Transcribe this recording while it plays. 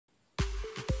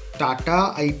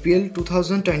Tata IPL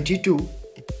 2022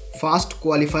 first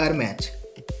qualifier match.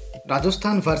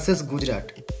 Rajasthan vs Gujarat.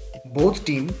 Both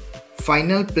team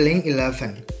final playing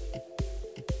 11.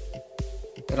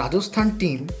 Rajasthan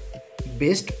team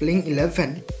best playing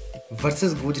 11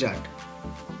 versus Gujarat.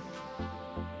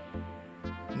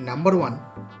 Number 1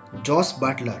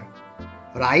 Buttler,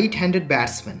 right-handed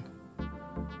batsman.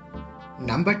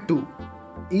 Number 2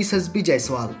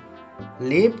 Jaiswal,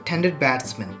 left-handed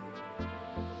batsman.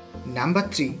 Number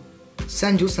 3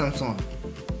 Sanju Samson,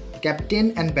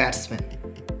 captain and batsman.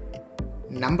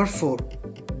 Number 4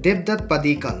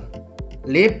 Hetmyer,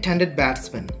 left-handed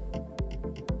batsman.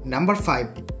 Number 5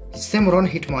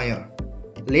 Hetmyer,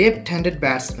 left-handed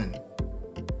batsman.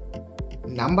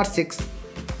 Number 6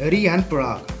 Riyan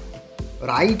Parag,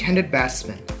 right-handed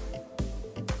batsman.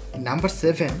 Number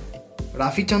 7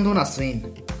 Ashwin,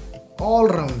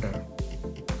 all-rounder.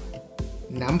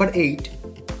 Number 8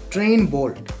 Trent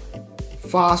Boult,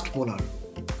 fast bowler.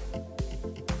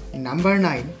 Number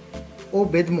 9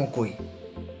 Abhinav,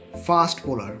 fast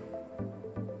bowler.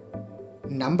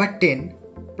 Number 10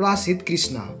 Prasidh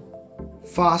Krishna,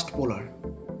 fast bowler.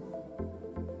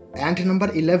 And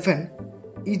number 11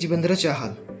 is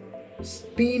Chahal,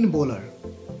 spin bowler.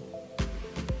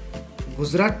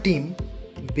 Gujarat team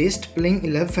best playing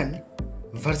 11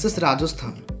 versus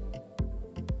Rajasthan.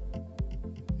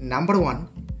 Number 1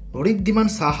 Riyan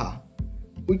Saha,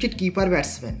 wicket keeper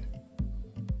batsman.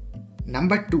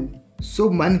 Number 2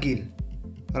 Shubman Gill,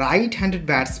 right-handed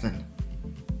batsman.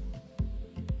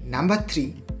 Number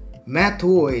 3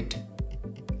 Manohar,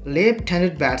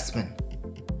 left-handed batsman.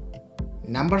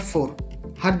 Number 4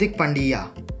 Hardik Pandya,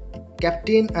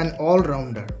 captain and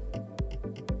all-rounder.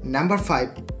 Number 5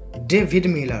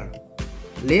 Hetmyer,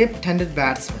 left-handed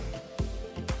batsman.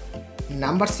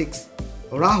 Number 6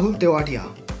 Rahul Tewatia,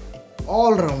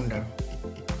 all-rounder.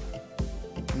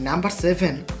 Number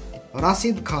 7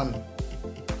 Rashid Khan,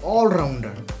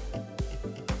 all-rounder.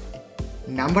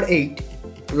 Number 8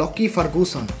 Lockie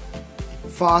Ferguson,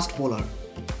 fast bowler.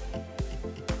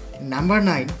 Number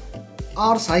 9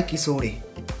 Kishore,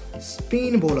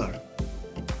 spin bowler.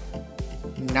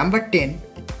 Number 10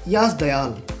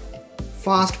 Jaiswal,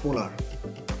 fast bowler.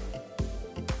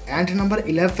 And number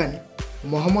 11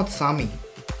 Mohammad Sami,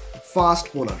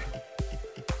 fast bowler.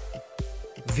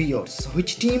 Viewers,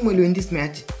 which team will win this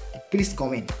match? Please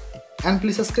comment and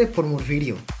please subscribe for more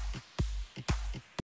video.